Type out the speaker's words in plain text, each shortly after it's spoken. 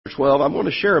12, I'm going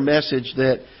to share a message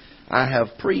that I have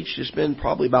preached. It's been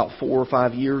probably about 4 or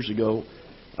 5 years ago.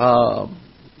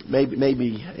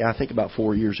 Maybe I think about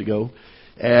 4 years ago.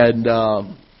 And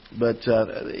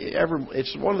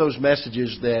it's one of those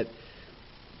messages that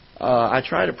I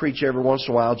try to preach every once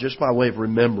in a while just by way of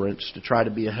remembrance, to try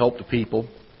to be a help to people.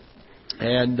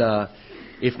 And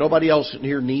if nobody else in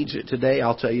here needs it today,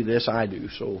 I'll tell you this, I do.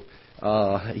 So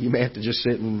you may have to just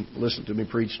sit and listen to me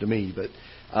preach to me. But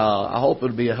I hope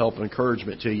it'll be a help and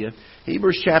encouragement to you.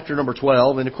 Hebrews chapter number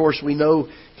 12. And of course we know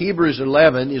Hebrews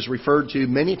 11 is referred to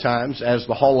many times as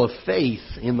the Hall of Faith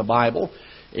in the Bible.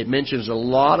 It mentions a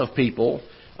lot of people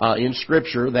in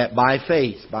Scripture that by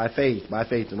faith,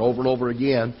 and over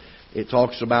again, it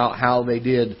talks about how they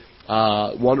did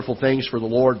wonderful things for the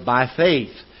Lord by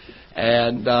faith.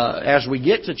 And as we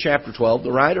get to chapter 12,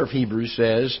 the writer of Hebrews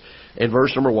says in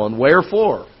verse number 1,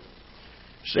 "Wherefore,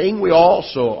 seeing we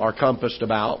also are compassed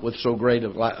about with so great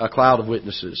a cloud of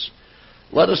witnesses,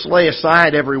 let us lay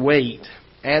aside every weight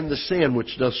and the sin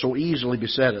which doth so easily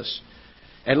beset us,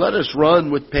 and let us run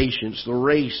with patience the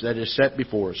race that is set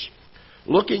before us,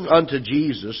 looking unto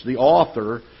Jesus, the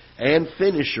author and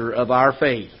finisher of our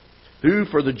faith, who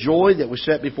for the joy that was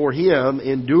set before Him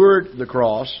endured the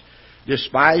cross,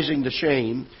 despising the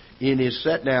shame, and is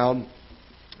set down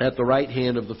at the right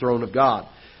hand of the throne of God."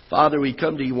 Father, we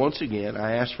come to you once again.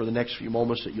 I ask for the next few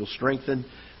moments that you'll strengthen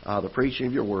the preaching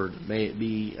of your word. May it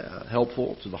be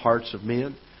helpful to the hearts of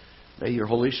men. May your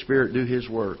Holy Spirit do His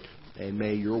work, and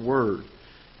may your word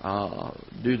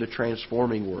do the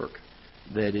transforming work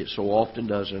that it so often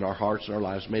does in our hearts and our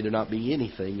lives. May there not be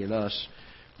anything in us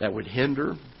that would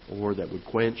hinder or that would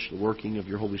quench the working of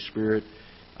your Holy Spirit,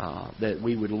 that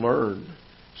we would learn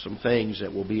some things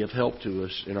that will be of help to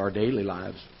us in our daily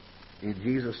lives. In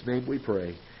Jesus' name we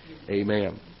pray.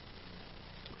 Amen.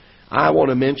 I want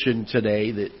to mention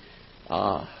today that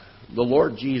the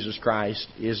Lord Jesus Christ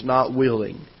is not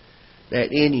willing that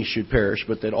any should perish,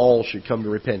 but that all should come to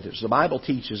repentance. The Bible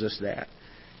teaches us that.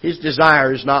 His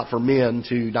desire is not for men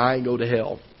to die and go to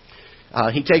hell.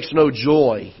 He takes no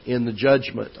joy in the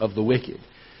judgment of the wicked.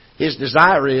 His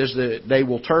desire is that they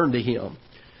will turn to Him.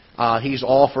 He's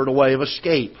offered a way of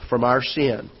escape from our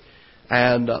sin.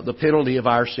 And the penalty of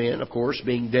our sin, of course,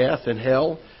 being death and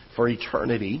hell for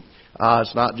eternity.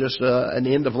 It's not just an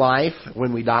end of life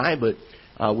when we die, but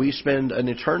we spend an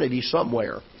eternity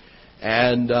somewhere.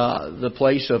 And the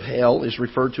place of hell is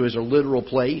referred to as a literal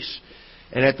place.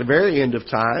 And at the very end of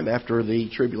time, after the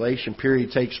tribulation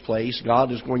period takes place,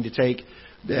 God is going to take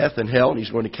death and hell and He's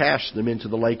going to cast them into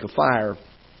the lake of fire.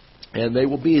 And they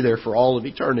will be there for all of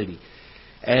eternity.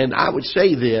 And I would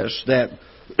say this, that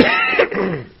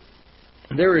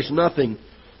there is nothing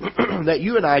that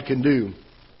you and I can do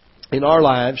in our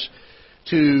lives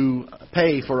to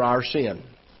pay for our sin.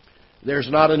 There's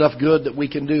not enough good that we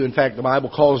can do. In fact, the Bible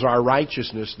calls our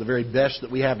righteousness the very best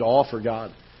that we have to offer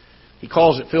God. He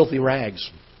calls it filthy rags.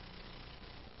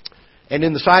 And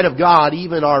in the sight of God,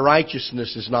 even our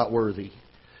righteousness is not worthy.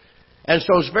 And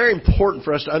so it's very important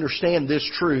for us to understand this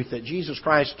truth, that Jesus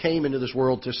Christ came into this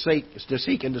world to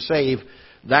seek and to save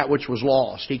that which was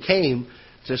lost. He came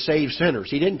to save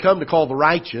sinners. He didn't come to call the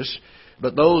righteous,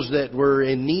 but those that were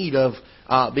in need of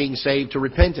being saved to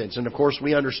repentance. And of course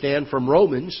we understand from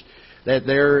Romans that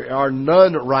there are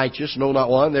none righteous, no not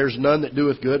one. There's none that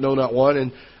doeth good, no not one.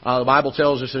 And the Bible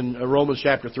tells us in Romans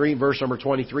chapter 3, verse number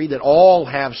 23, that all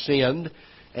have sinned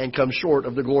and come short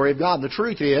of the glory of God. And the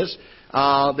truth is,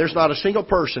 there's not a single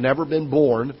person ever been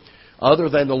born other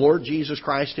than the Lord Jesus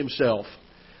Christ Himself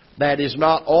that is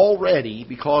not already,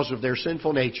 because of their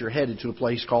sinful nature, headed to a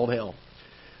place called hell.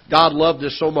 God loved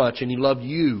us so much, and He loved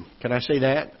you. Can I say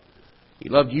that? He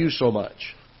loved you so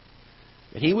much.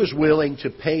 And He was willing to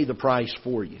pay the price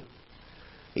for you.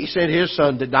 He sent His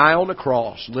Son to die on the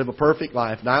cross, live a perfect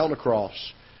life, die on the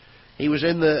cross. He was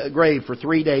in the grave for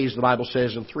 3 days, the Bible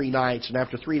says, and 3 nights. And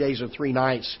after 3 days and 3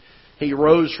 nights, He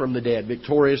rose from the dead,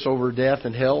 victorious over death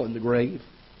and hell and the grave.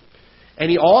 And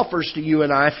He offers to you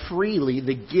and I freely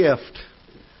the gift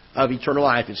of eternal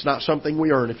life. It's not something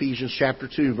we earn. Ephesians chapter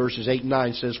 2, verses 8 and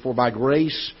 9 says, "For by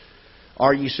grace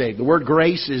are ye saved." The word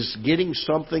grace is getting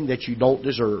something that you don't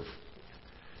deserve.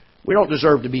 We don't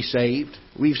deserve to be saved.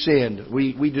 We've sinned.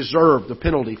 We deserve the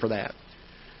penalty for that.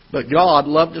 But God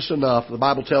loved us enough, the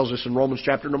Bible tells us in Romans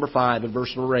chapter number 5 and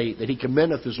verse number 8, that He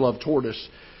commendeth His love toward us,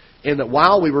 in that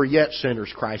while we were yet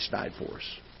sinners, Christ died for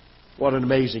us. What an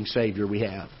amazing Savior we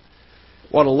have.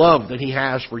 What a love that He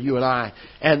has for you and I.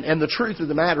 And the truth of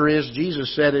the matter is,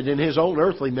 Jesus said it in His own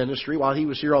earthly ministry while He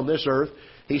was here on this earth.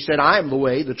 He said, "I am the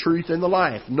way, the truth, and the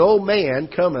life. No man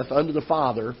cometh unto the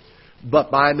Father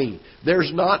but by me.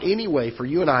 There's not any way for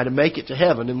you and I to make it to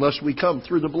heaven unless we come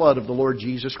through the blood of the Lord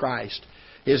Jesus Christ.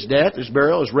 His death, His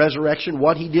burial, His resurrection,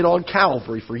 what He did on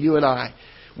Calvary for you and I.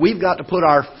 We've got to put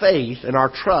our faith and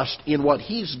our trust in what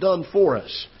He's done for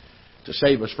us to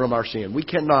save us from our sin. We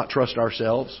cannot trust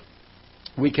ourselves.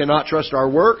 We cannot trust our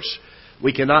works.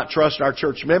 We cannot trust our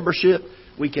church membership.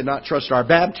 We cannot trust our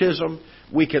baptism.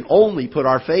 We can only put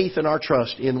our faith and our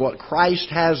trust in what Christ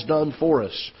has done for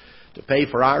us to pay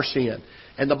for our sin.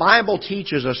 And the Bible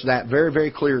teaches us that very,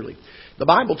 very clearly. The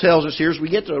Bible tells us here, as we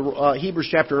get to Hebrews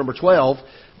chapter number 12,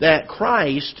 that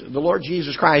Christ, the Lord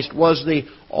Jesus Christ, was the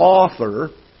author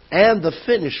and the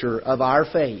finisher of our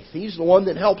faith. He's the one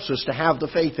that helps us to have the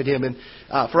faith in Him.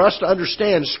 And for us to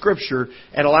understand Scripture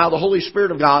and allow the Holy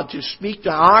Spirit of God to speak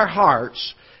to our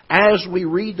hearts as we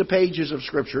read the pages of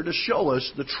Scripture to show us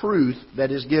the truth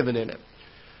that is given in it.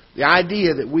 The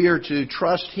idea that we are to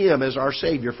trust Him as our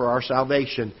Savior for our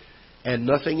salvation and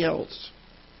nothing else.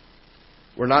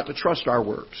 We're not to trust our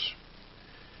works.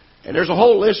 And there's a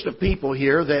whole list of people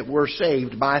here that were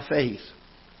saved by faith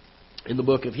in the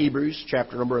book of Hebrews,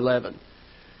 chapter number 11.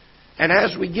 And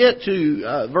as we get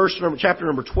to chapter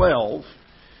number 12,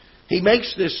 he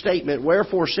makes this statement,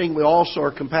 "Wherefore, seeing we also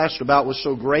are compassed about with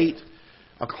so great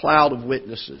a cloud of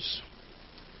witnesses."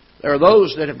 There are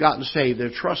those that have gotten saved, that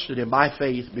have trusted Him by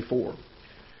faith before,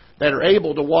 that are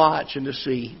able to watch and to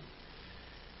see.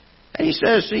 And he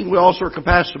says, "Seeing we also are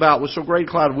compassed about with so great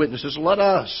a cloud of witnesses, let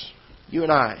us," you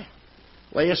and I,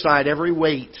 "lay aside every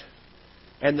weight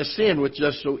and the sin which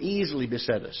does so easily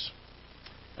beset us,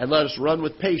 and let us run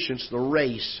with patience the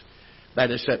race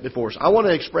that is set before us." I want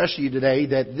to express to you today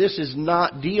that this is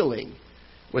not dealing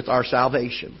with our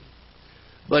salvation,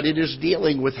 but it is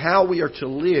dealing with how we are to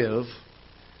live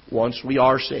once we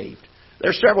are saved. There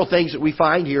are several things that we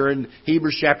find here in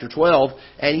Hebrews chapter 12,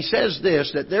 and he says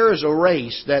this, that there is a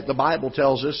race that the Bible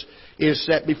tells us is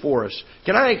set before us.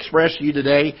 Can I express to you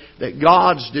today that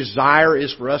God's desire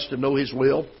is for us to know His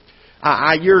will?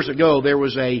 Years ago, there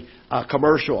was a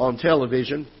commercial on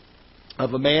television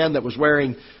of a man that was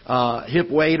wearing hip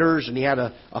waders, and he had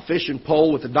a fishing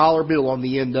pole with a dollar bill on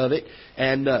the end of it,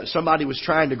 and somebody was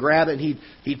trying to grab it, and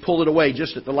he'd pull it away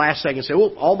just at the last second and say,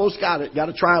 "Oh, almost got it, got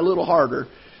to try a little harder."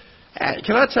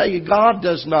 Can I tell you, God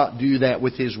does not do that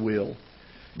with His will.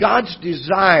 God's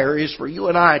desire is for you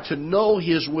and I to know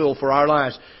His will for our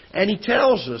lives, and He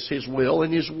tells us His will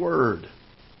in His Word.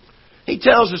 He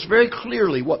tells us very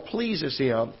clearly what pleases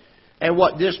Him and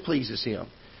what displeases Him.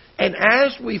 And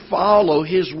as we follow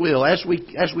His will, as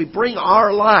we bring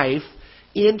our life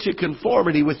into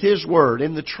conformity with His Word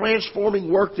and the transforming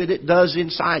work that it does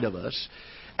inside of us,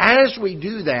 as we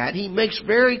do that, He makes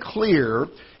very clear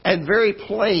and very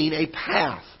plain a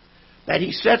path that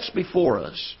He sets before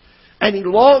us. And He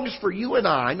longs for you and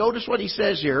I. Notice what He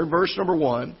says here in verse number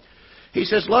 1. He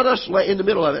says, let us in the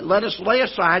middle of it, let us lay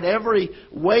aside every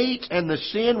weight and the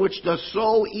sin which does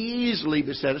so easily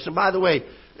beset us. And by the way,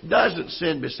 doesn't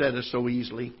sin beset us so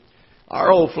easily?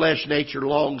 Our old flesh nature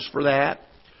longs for that.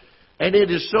 And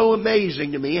it is so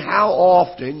amazing to me how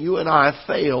often you and I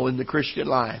fail in the Christian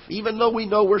life. Even though we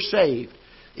know we're saved,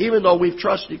 even though we've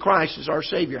trusted Christ as our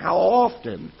Savior, how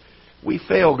often we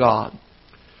fail God.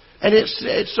 And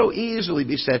it so easily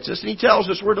besets us. And He tells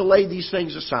us we're to lay these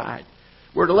things aside.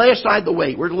 We're to lay aside the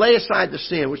weight. We're to lay aside the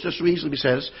sin, which does so easily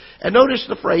beset us. And notice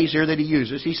the phrase here that he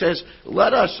uses. He says,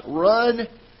 let us run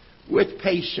with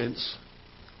patience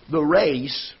the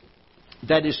race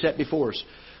that is set before us.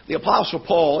 The Apostle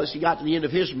Paul, as he got to the end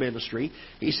of his ministry,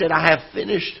 he said, I have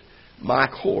finished my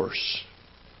course.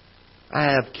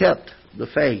 I have kept the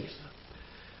faith.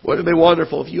 Wouldn't it be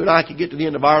wonderful if you and I could get to the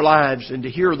end of our lives and to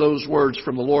hear those words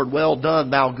from the Lord, well done,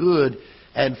 thou good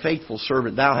and faithful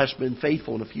servant. Thou hast been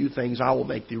faithful in a few things. I will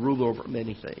make thee ruler over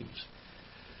many things.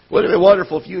 Wouldn't it be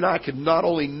wonderful if you and I could not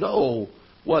only know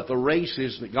what the race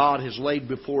is that God has laid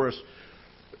before us,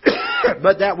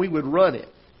 but that we would run it.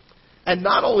 And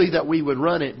not only that we would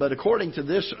run it, but according to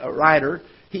this writer,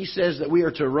 he says that we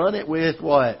are to run it with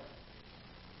what?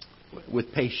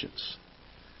 With patience.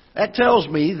 That tells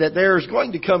me that there's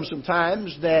going to come some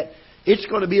times that it's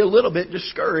going to be a little bit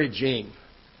discouraging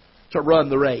to run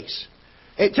the race.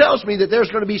 It tells me that there's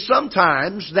going to be some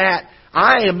times that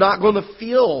I am not going to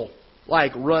feel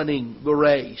like running the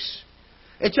race.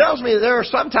 It tells me that there are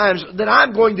some times that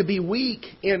I'm going to be weak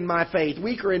in my faith,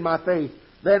 weaker in my faith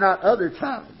than at other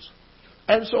times.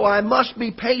 And so I must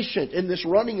be patient in this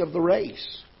running of the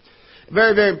race.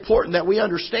 Very, very important that we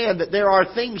understand that there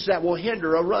are things that will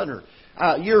hinder a runner.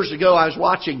 Years ago, I was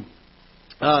watching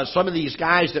some of these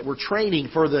guys that were training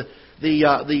for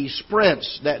the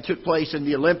sprints that took place in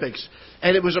the Olympics.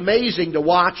 And it was amazing to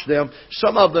watch them.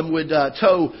 Some of them would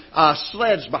tow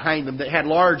sleds behind them that had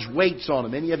large weights on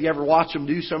them. Any of you ever watched them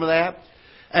do some of that?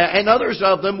 And others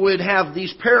of them would have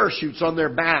these parachutes on their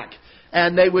back.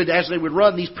 And they would, as they would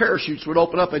run, these parachutes would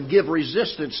open up and give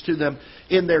resistance to them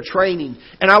in their training.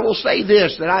 And I will say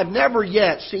this, that I've never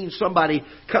yet seen somebody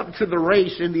come to the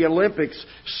race in the Olympics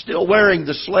still wearing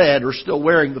the sled or still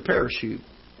wearing the parachute.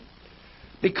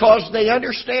 Because they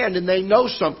understand and they know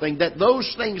something, that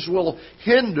those things will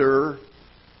hinder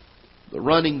the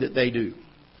running that they do.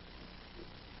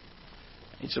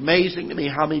 It's amazing to me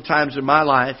how many times in my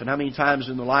life and how many times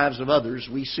in the lives of others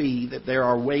we see that there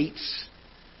are weights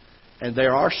and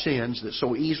there are sins that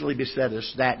so easily beset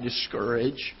us that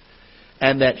discourage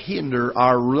and that hinder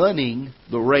our running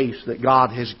the race that God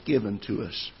has given to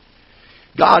us.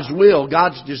 God's will,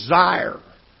 God's desire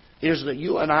is that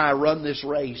you and I run this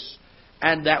race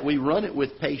and that we run it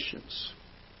with patience.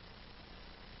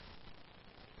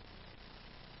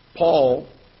 Paul,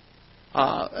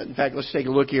 in fact, let's take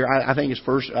a look here. I think it's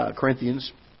 1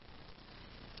 Corinthians.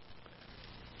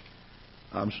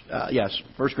 Yes,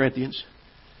 1 Corinthians.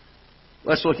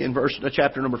 Let's look in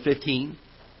chapter number 15.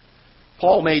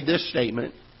 Paul made this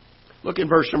statement. Look in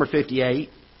verse number 58.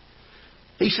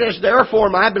 He says, "Therefore,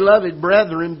 my beloved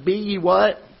brethren, be ye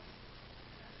what?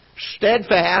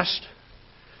 Steadfast,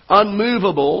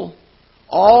 unmovable,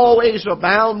 always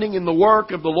abounding in the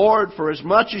work of the Lord, for as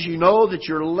much as you know that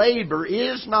your labor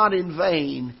is not in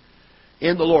vain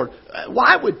in the Lord."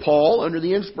 Why would Paul, under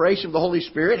the inspiration of the Holy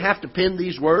Spirit, have to pen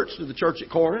these words to the church at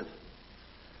Corinth?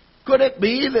 Could it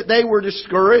be that they were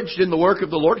discouraged in the work of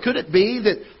the Lord? Could it be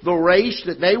that the race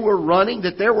that they were running,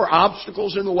 that there were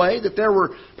obstacles in the way, that there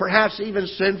were perhaps even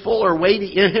sinful or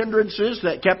weighty hindrances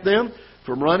that kept them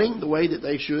from running the way that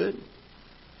they should?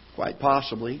 Quite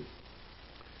possibly.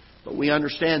 But we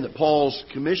understand that Paul's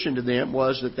commission to them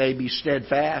was that they be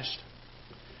steadfast.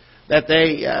 That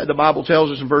they, the Bible tells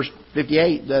us in verse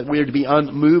 58, that we are to be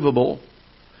unmovable.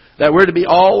 That we're to be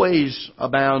always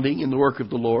abounding in the work of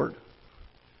the Lord.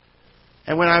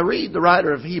 And when I read the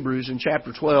writer of Hebrews in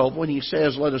chapter 12, when he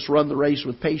says, "Let us run the race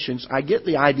with patience," I get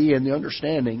the idea and the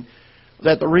understanding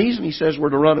that the reason he says we're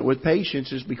to run it with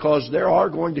patience is because there are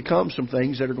going to come some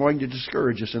things that are going to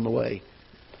discourage us in the way.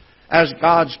 As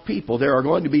God's people, there are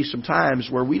going to be some times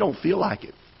where we don't feel like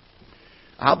it.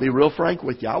 I'll be real frank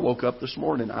with you. I woke up this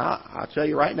morning. I'll tell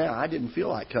you right now, I didn't feel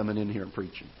like coming in here and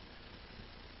preaching.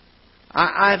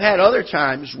 I've had other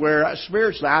times where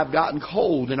spiritually I've gotten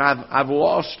cold and I've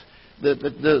lost the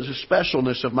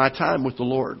specialness of my time with the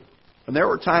Lord. And there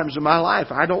were times in my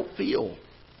life I don't feel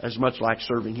as much like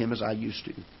serving Him as I used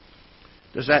to.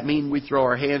 Does that mean we throw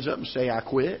our hands up and say, "I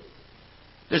quit"?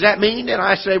 Does that mean that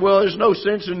I say, "Well, there's no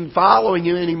sense in following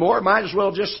you anymore. Might as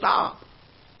well just stop"?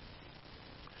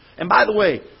 And by the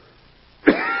way,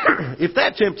 if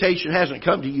that temptation hasn't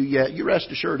come to you yet, you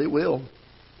rest assured it will.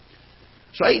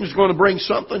 Satan's going to bring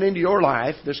something into your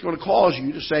life that's going to cause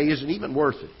you to say, "Is it even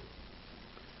worth it?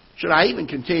 Should I even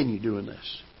continue doing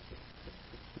this?"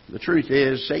 The truth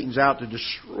is, Satan's out to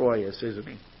destroy us, isn't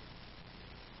he?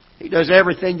 He does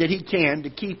everything that he can to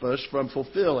keep us from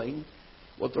fulfilling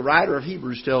what the writer of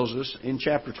Hebrews tells us in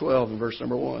chapter 12 and verse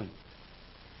number 1.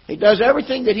 He does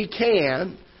everything that he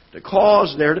can to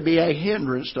cause there to be a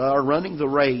hindrance to our running the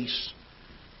race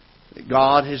that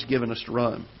God has given us to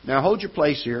run. Now hold your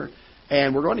place here,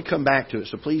 and we're going to come back to it.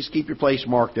 So please keep your place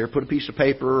marked there. Put a piece of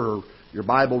paper or your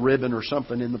Bible ribbon or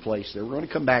something in the place there. We're going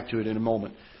to come back to it in a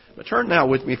moment. But turn now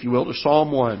with me, if you will, to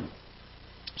Psalm 1.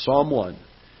 Psalm 1.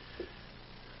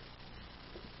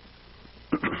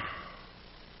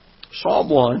 Psalm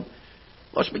 1.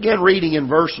 Let's begin reading in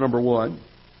verse number 1.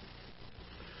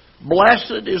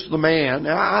 Blessed is the man.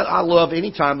 Now, I love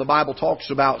any time the Bible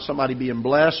talks about somebody being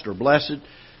blessed or blessed.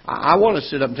 I want to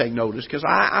sit up and take notice because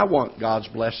I want God's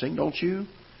blessing, don't you?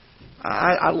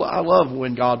 I love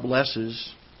when God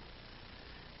blesses.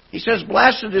 He says,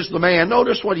 "Blessed is the man,"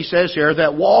 notice what he says here,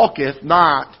 "that walketh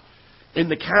not in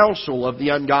the counsel of the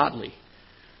ungodly,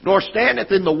 nor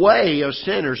standeth in the way of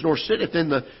sinners, nor sitteth in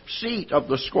the seat of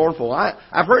the scornful."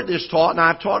 I've heard this taught, and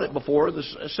I've taught it before,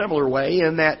 a similar way,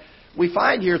 in that we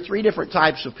find here three different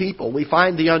types of people. We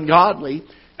find the ungodly,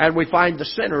 and we find the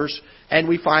sinners, and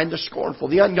we find the scornful.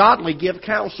 The ungodly give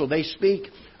counsel. They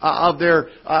speak of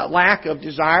their lack of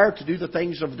desire to do the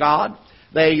things of God.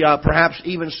 They perhaps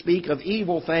even speak of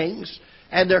evil things.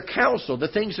 And their counsel, the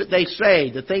things that they say,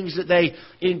 the things that they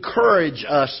encourage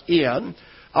us in,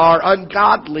 are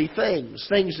ungodly things.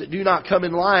 Things that do not come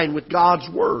in line with God's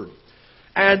Word.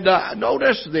 And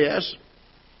notice this,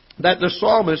 that the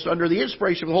psalmist, under the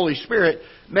inspiration of the Holy Spirit,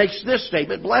 makes this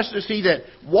statement, "Blessed is he that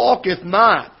walketh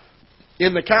not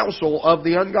in the counsel of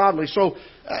the ungodly. So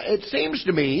it seems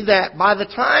to me that by the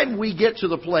time we get to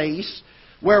the place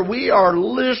where we are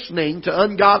listening to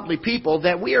ungodly people,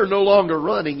 that we are no longer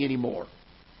running anymore.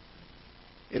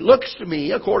 It looks to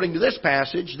me, according to this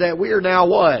passage, that we are now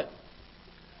what?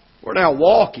 We're now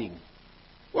walking.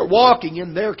 We're walking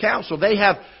in their counsel. They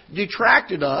have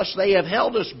detracted us. They have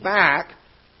held us back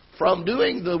from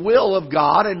doing the will of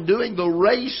God and doing the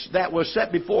race that was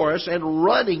set before us and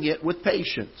running it with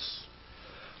patience.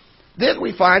 Then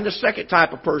we find the second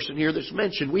type of person here that's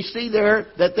mentioned. We see there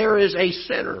that there is a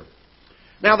sinner.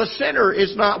 Now, the sinner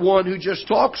is not one who just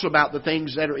talks about the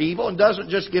things that are evil and doesn't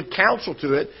just give counsel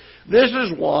to it. This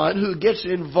is one who gets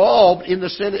involved in the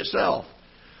sin itself.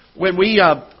 When we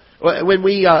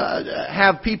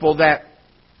have people that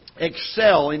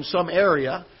excel in some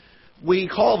area, we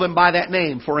call them by that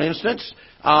name. For instance,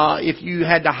 if you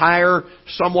had to hire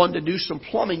someone to do some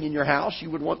plumbing in your house,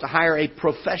 you would want to hire a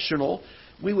professional.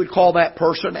 We would call that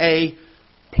person a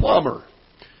plumber.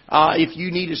 If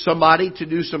you needed somebody to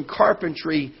do some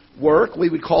carpentry work, we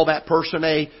would call that person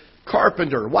a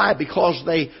carpenter. Why? Because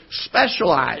they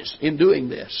specialize in doing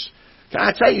this. Can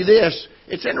I tell you this?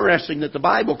 It's interesting that the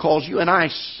Bible calls you and I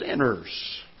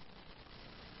sinners.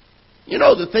 You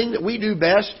know, the thing that we do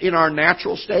best in our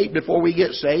natural state before we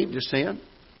get saved is sin.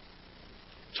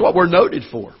 It's what we're noted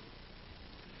for.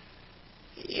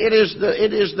 It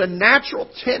is the natural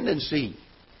tendency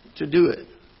to do it.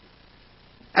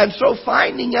 And so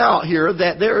finding out here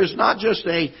that there is not just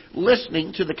a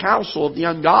listening to the counsel of the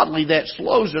ungodly that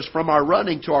slows us from our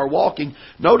running to our walking.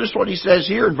 Notice what he says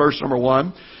here in verse number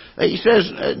 1. He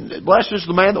says, blessed is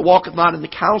the man that walketh not in the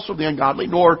counsel of the ungodly,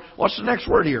 nor, what's the next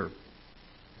word here?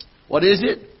 What is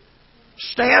it?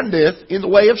 Standeth in the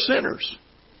way of sinners.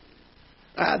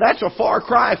 That's a far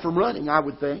cry from running, I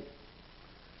would think.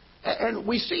 And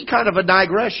we see kind of a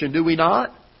digression, do we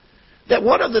not? That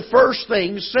one of the first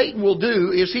things Satan will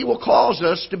do is he will cause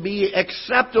us to be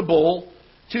acceptable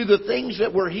to the things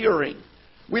that we're hearing.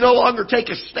 We no longer take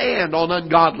a stand on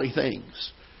ungodly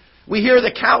things. We hear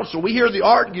the counsel, we hear the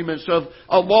arguments of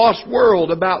a lost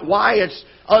world about why it's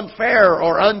unfair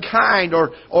or unkind or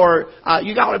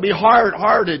you got to be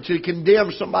hard-hearted to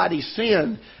condemn somebody's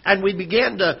sin. And we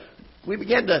begin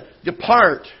to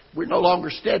depart. We're no longer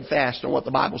steadfast on what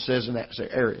the Bible says in that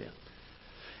area.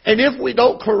 And if we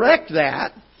don't correct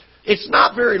that, it's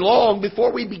not very long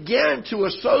before we begin to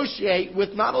associate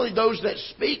with not only those that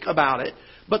speak about it,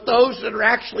 but those that are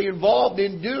actually involved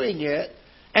in doing it.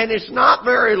 And it's not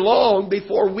very long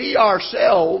before we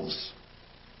ourselves,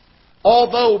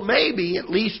 although maybe at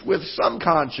least with some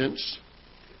conscience,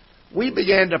 we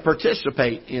began to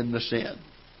participate in the sin.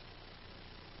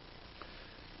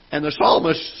 And the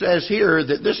psalmist says here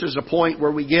that this is a point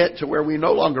where we get to where we're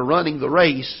no longer running the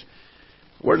race.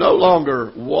 We're no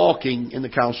longer walking in the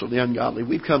counsel of the ungodly.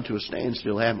 We've come to a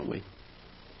standstill, haven't we?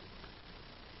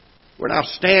 We're now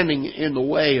standing in the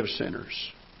way of sinners.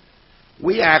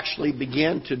 We actually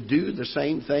begin to do the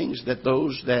same things that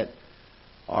those that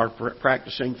are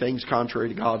practicing things contrary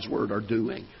to God's Word are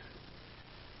doing.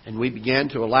 And we begin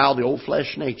to allow the old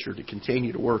flesh nature to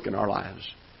continue to work in our lives.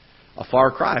 A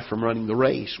far cry from running the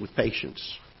race with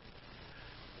patience.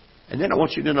 And then I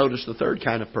want you to notice the third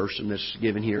kind of person that's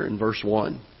given here in verse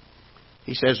 1.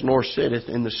 He says, nor sitteth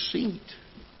in the seat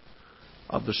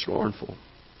of the scornful.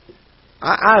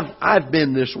 I've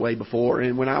been this way before,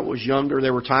 and when I was younger,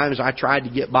 there were times I tried to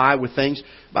get by with things.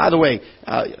 By the way,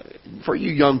 for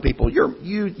you young people,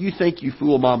 you think you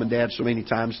fool mom and dad so many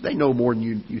times, they know more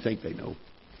than you think they know.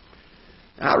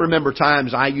 I remember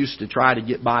times I used to try to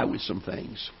get by with some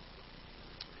things.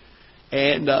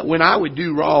 And when I would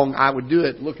do wrong, I would do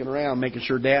it looking around, making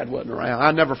sure Dad wasn't around.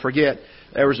 I'll never forget,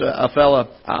 there was a fella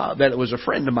that was a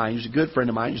friend of mine. He was a good friend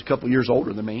of mine. He was a couple of years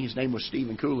older than me. His name was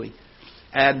Stephen Cooley.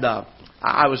 And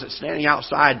I was standing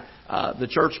outside the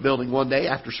church building one day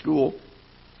after school.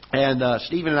 And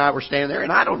Stephen and I were standing there.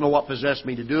 And I don't know what possessed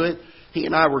me to do it. He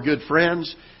and I were good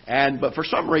friends. But for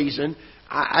some reason,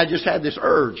 I just had this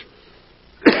urge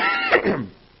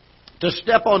to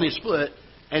step on his foot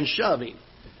and shove him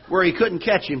where he couldn't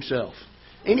catch himself.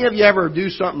 Any of you ever do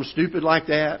something stupid like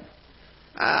that?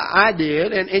 I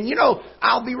did. And you know,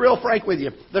 I'll be real frank with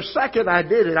you. The second I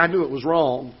did it, I knew it was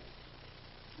wrong.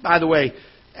 By the way,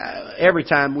 every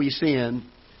time we sin,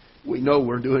 we know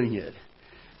we're doing it.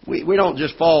 We don't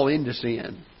just fall into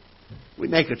sin. We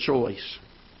make a choice.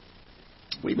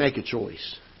 We make a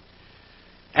choice.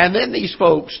 And then these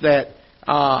folks that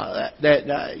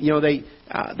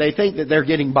they think that they're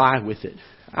getting by with it.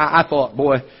 I thought,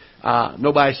 boy,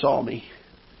 nobody saw me.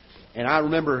 And I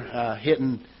remember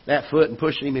hitting that foot and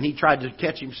pushing him, and he tried to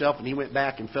catch himself, and he went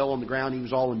back and fell on the ground. He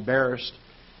was all embarrassed.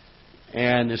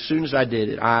 And as soon as I did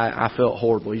it, I felt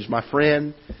horrible. He's my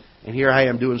friend, and here I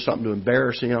am doing something to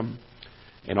embarrass him.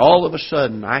 And all of a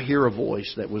sudden, I hear a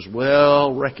voice that was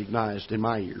well recognized in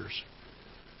my ears.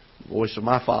 The voice of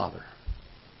my father.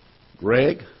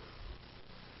 Greg,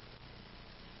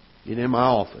 get in my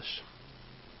office.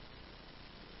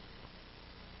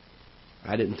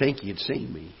 I didn't think he had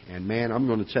seen me. And man, I'm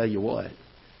going to tell you what.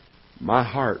 My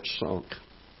heart sunk.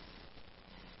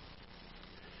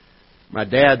 My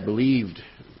dad believed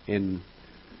in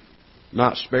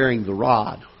not sparing the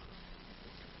rod.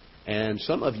 And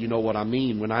some of you know what I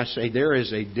mean when I say there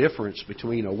is a difference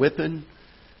between a whipping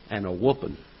and a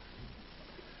whooping.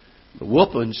 The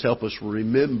whoopings help us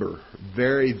remember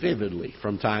very vividly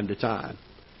from time to time.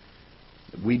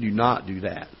 We do not do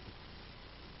that.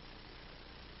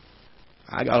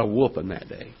 I got a whooping that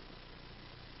day.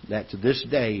 That to this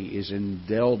day is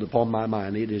indelled upon my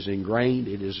mind. It is ingrained.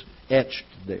 It is etched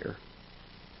there.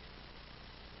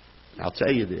 I'll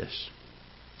tell you this.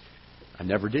 I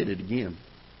never did it again.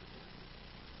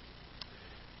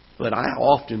 But I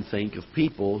often think of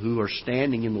people who are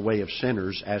standing in the way of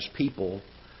sinners as people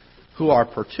who are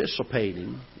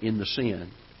participating in the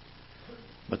sin.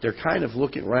 But they're kind of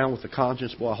looking around with the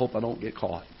conscience, boy, I hope I don't get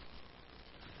caught.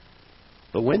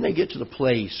 But when they get to the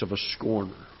place of a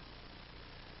scorner,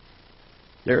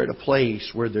 they're at a place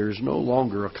where there's no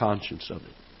longer a conscience of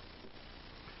it.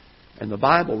 And the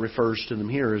Bible refers to them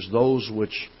here as those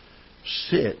which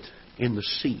sit in the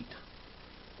seat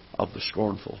of the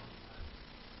scornful.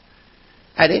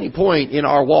 At any point in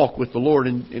our walk with the Lord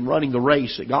in running the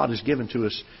race that God has given to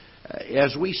us,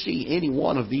 as we see any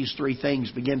one of these three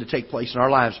things begin to take place in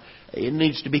our lives, it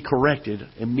needs to be corrected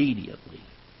immediately.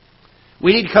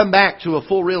 We need to come back to a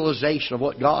full realization of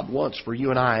what God wants for you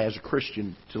and I as a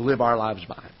Christian to live our lives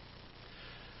by.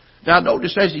 Now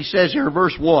notice as he says here in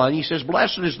verse 1, he says,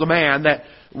 Blessed is the man that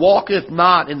walketh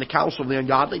not in the counsel of the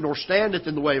ungodly, nor standeth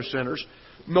in the way of sinners,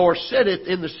 nor sitteth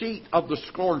in the seat of the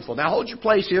scornful. Now hold your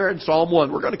place here in Psalm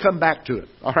 1. We're going to come back to it.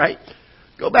 All right?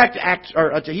 Go back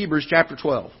to Hebrews chapter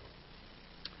 12.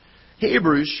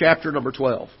 Hebrews chapter number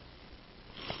 12.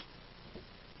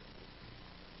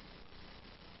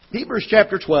 Hebrews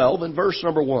chapter 12 and verse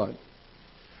number 1.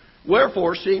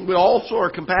 Wherefore, seeing we also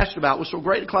are compassed about with so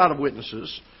great a cloud of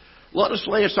witnesses, let us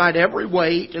lay aside every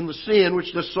weight and the sin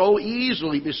which does so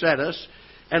easily beset us,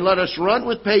 and let us run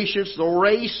with patience the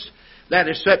race that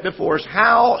is set before us.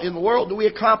 How in the world do we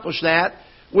accomplish that?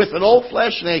 With an old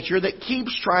flesh nature that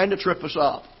keeps trying to trip us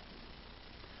up.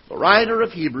 The writer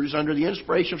of Hebrews, under the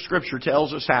inspiration of Scripture,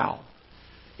 tells us how.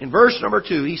 In verse number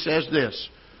 2, he says this,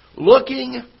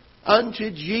 Looking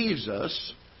unto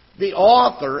Jesus, the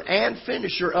author and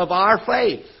finisher of our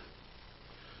faith,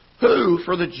 who,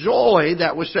 for the joy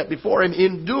that was set before him,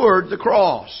 endured the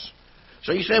cross.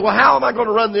 So you say, well, how am I going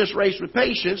to run this race with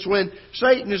patience when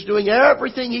Satan is doing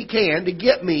everything he can to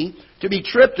get me to be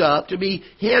tripped up, to be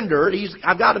hindered?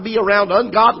 I've got to be around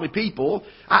ungodly people.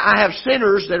 I have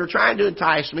sinners that are trying to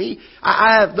entice me.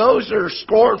 I have those that are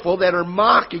scornful, that are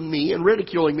mocking me and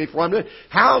ridiculing me for what I'm doing.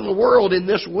 How in the world, in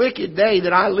this wicked day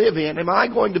that I live in, am I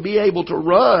going to be able to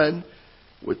run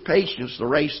with patience the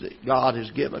race that God has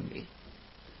given me?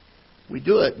 We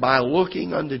do it by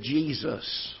looking unto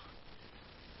Jesus,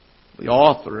 the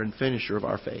author and finisher of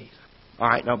our faith. All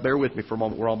right, now bear with me for a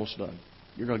moment. We're almost done.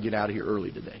 You're going to get out of here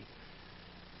early today.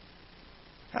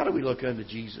 How do we look unto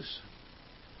Jesus?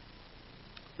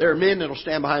 There are men that will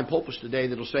stand behind pulpits today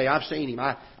that will say, I've seen him.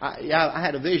 I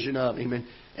had a vision of him. And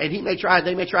they may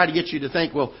try to get you to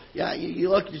think, well, yeah, you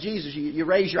look to Jesus, you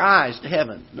raise your eyes to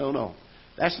heaven. No.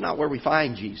 That's not where we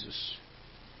find Jesus.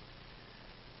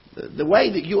 The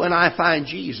way that you and I find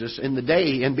Jesus in the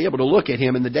day and be able to look at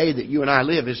Him in the day that you and I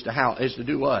live is to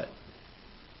do what?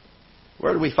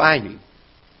 Where do we find Him?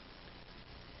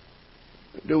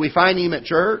 Do we find Him at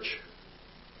church?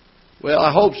 Well,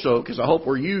 I hope so, because I hope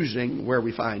we're using where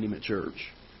we find Him at church.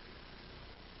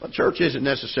 But church isn't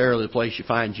necessarily the place you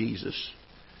find Jesus.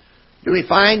 Do we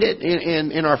find it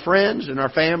in our friends, in our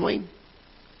family?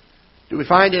 Do we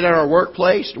find it at our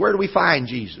workplace? Where do we find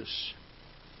Jesus?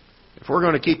 If we're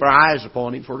going to keep our eyes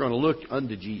upon Him, if we're going to look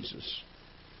unto Jesus,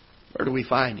 where do we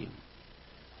find Him?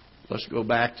 Let's go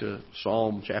back to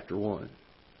Psalm chapter 1.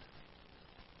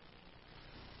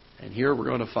 And here we're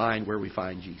going to find where we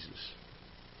find Jesus.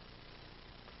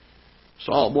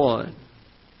 Psalm 1.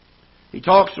 He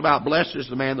talks about, Blessed is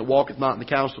the man that walketh not in the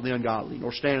counsel of the ungodly,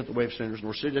 nor standeth in the way of sinners,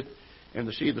 nor sitteth in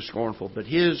the seat of the scornful. But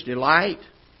his delight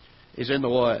is in the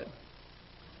what?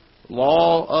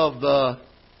 Law of the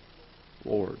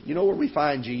Lord. You know where we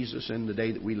find Jesus in the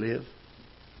day that we live?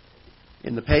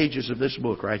 In the pages of this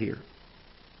book right here.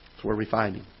 That's where we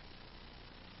find Him.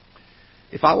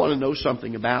 If I want to know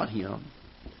something about Him,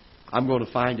 I'm going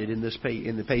to find it in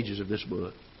the pages of this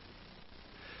book.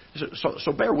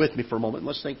 So bear with me for a moment.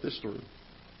 Let's think this through.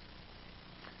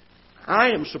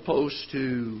 I am supposed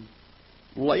to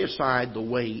lay aside the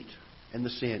weight and the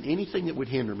sin, anything that would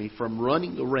hinder me from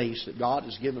running the race that God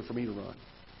has given for me to run.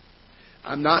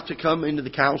 I'm not to come into the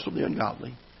counsel of the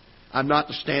ungodly. I'm not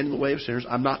to stand in the way of sinners.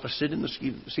 I'm not to sit in the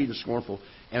seat of the scornful.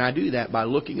 And I do that by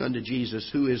looking unto Jesus,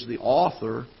 who is the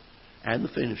author and the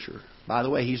finisher. By the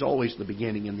way, He's always the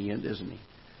beginning and the end, isn't He?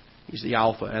 He's the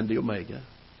Alpha and the Omega.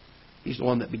 He's the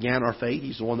one that began our faith.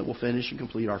 He's the one that will finish and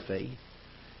complete our faith.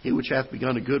 He which hath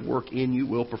begun a good work in you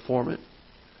will perform it.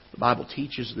 The Bible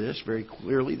teaches this very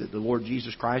clearly, that the Lord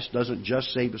Jesus Christ doesn't just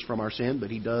save us from our sin, but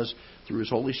He does, through His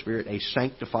Holy Spirit, a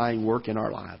sanctifying work in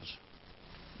our lives,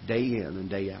 day in and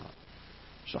day out.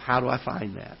 So how do I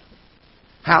find that?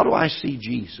 How do I see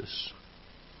Jesus?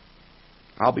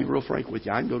 I'll be real frank with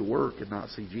you. I can go to work and not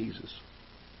see Jesus.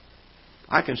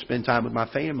 I can spend time with my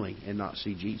family and not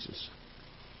see Jesus.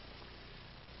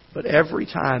 But every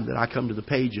time that I come to the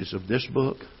pages of this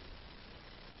book,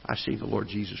 I see the Lord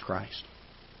Jesus Christ.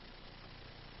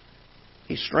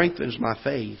 He strengthens my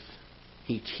faith.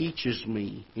 He teaches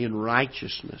me in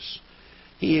righteousness.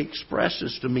 He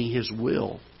expresses to me His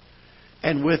will.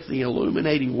 And with the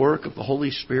illuminating work of the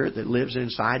Holy Spirit that lives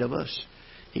inside of us,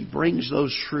 He brings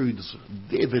those truths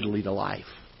vividly to life.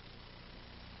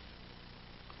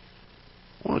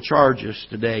 I want to charge us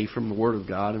today from the Word of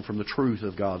God and from the truth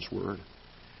of God's Word,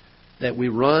 that we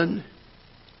run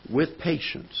with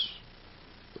patience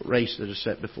the race that is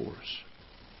set before us.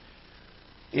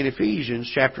 In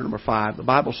Ephesians chapter number 5, the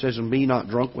Bible says, "And be not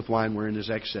drunk with wine wherein is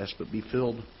excess, but be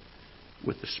filled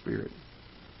with the Spirit."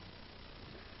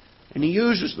 And he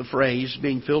uses the phrase,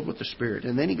 being filled with the Spirit.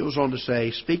 And then he goes on to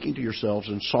say, speaking to yourselves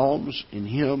in psalms, in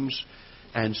hymns,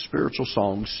 and spiritual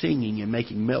songs, singing and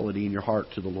making melody in your heart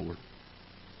to the Lord.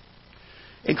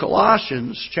 In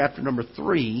Colossians chapter number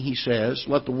 3, he says,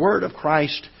 "Let the word of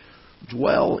Christ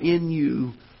dwell in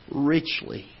you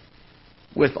richly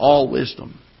with all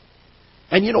wisdom."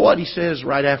 And you know what he says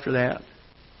right after that?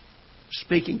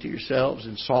 Speaking to yourselves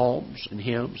in psalms and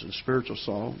hymns and spiritual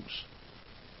songs.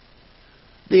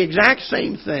 The exact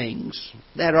same things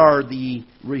that are the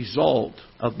result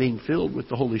of being filled with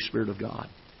the Holy Spirit of God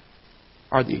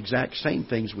are the exact same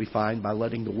things we find by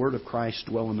letting the Word of Christ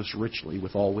dwell in us richly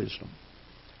with all wisdom.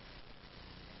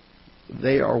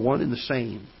 They are one and the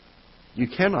same. You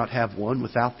cannot have one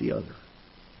without the other.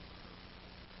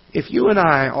 If you and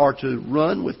I are to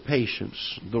run with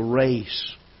patience the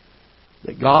race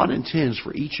that God intends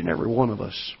for each and every one of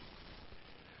us,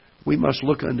 we must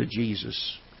look unto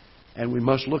Jesus, and we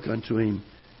must look unto Him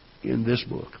in this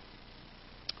book.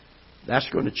 That's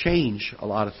going to change a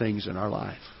lot of things in our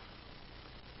life.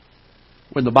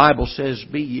 When the Bible says,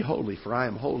 "Be ye holy, for I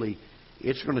am holy,"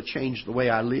 it's going to change the way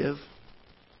I live.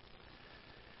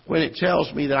 When it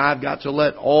tells me that I've got to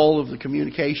let all of the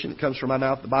communication that comes from my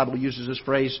mouth, the Bible uses this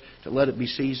phrase, to let it be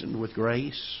seasoned with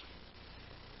grace,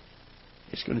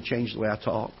 it's going to change the way I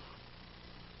talk.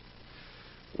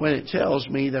 When it tells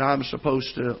me that I'm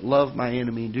supposed to love my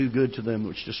enemy and do good to them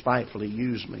which despitefully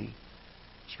use me,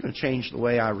 it's going to change the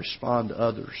way I respond to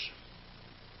others.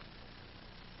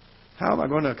 How am I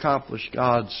going to accomplish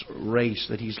God's race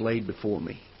that He's laid before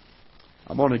me?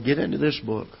 I'm going to get into this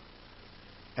book,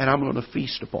 and I'm going to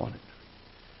feast upon it.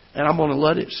 And I'm going to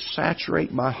let it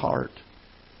saturate my heart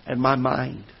and my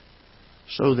mind,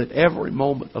 so that every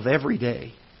moment of every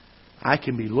day I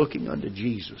can be looking unto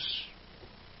Jesus.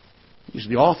 He's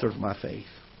the author of my faith.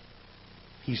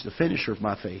 He's the finisher of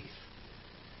my faith.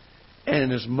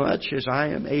 And as much as I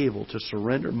am able to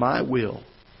surrender my will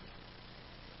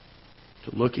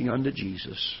to looking unto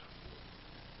Jesus,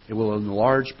 it will in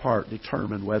large part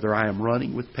determine whether I am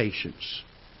running with patience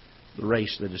the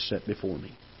race that is set before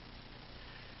me.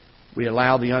 We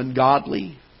allow the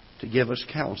ungodly to give us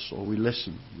counsel. We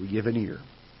listen. We give an ear.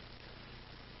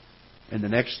 And the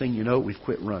next thing you know, we've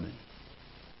quit running.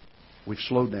 We've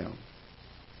slowed down.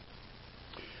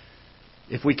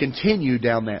 If we continue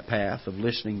down that path of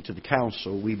listening to the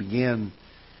counsel, we begin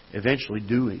eventually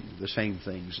doing the same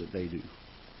things that they do.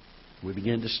 We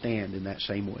begin to stand in that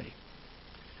same way.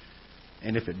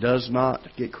 And if it does not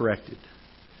get corrected,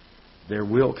 there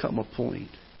will come a point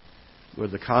where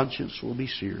the conscience will be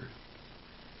seared,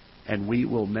 and we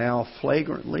will now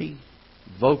flagrantly,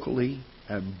 vocally,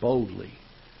 and boldly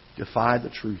defy the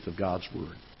truth of God's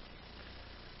Word.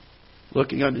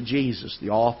 Looking unto Jesus, the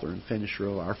author and finisher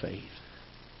of our faith.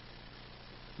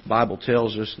 The Bible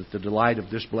tells us that the delight of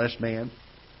this blessed man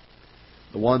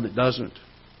the one that doesn't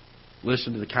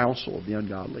listen to the counsel of the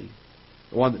ungodly,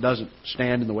 the one that doesn't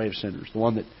stand in the way of sinners, the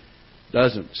one that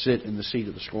doesn't sit in the seat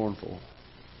of the scornful.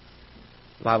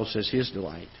 The Bible says his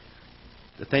delight,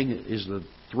 the thing that is the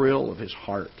thrill of his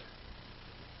heart,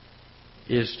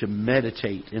 is to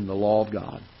meditate in the law of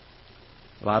God.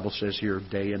 The Bible says here,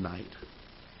 day and night.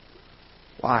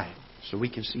 Why? So we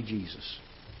can see Jesus.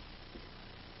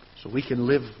 So we can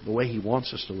live the way He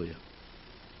wants us to live.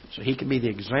 So He can be the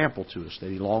example to us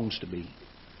that He longs to be.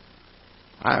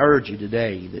 I urge you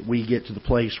today that we get to the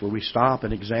place where we stop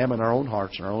and examine our own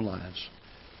hearts and our own lives.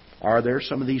 Are there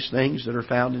some of these things that are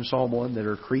found in Psalm 1 that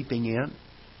are creeping in?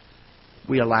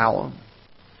 We allow them.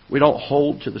 We don't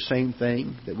hold to the same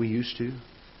thing that we used to.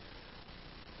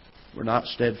 We're not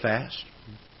steadfast.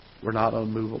 We're not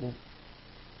unmovable.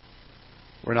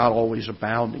 We're not always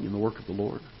abounding in the work of the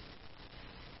Lord.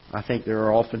 I think there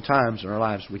are often times in our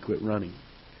lives we quit running.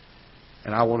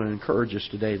 And I want to encourage us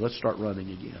today, let's start running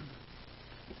again.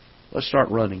 Let's start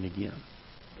running again.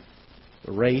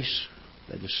 The race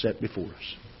that is set before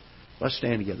us. Let's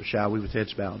stand together, shall we, with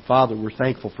heads bowed. Father, we're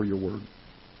thankful for your word.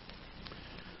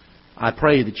 I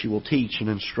pray that you will teach and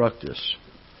instruct us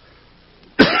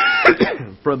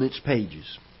from its pages.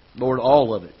 Lord,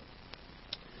 all of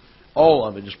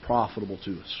it is profitable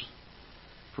to us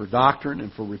for doctrine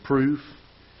and for reproof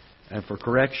and for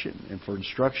correction and for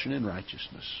instruction in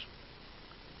righteousness.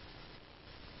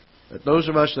 That those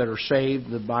of us that are saved,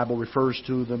 the Bible refers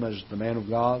to them as the man of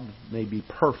God, may be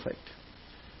perfect,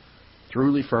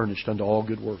 truly furnished unto all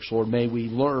good works. Lord, may we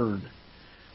learn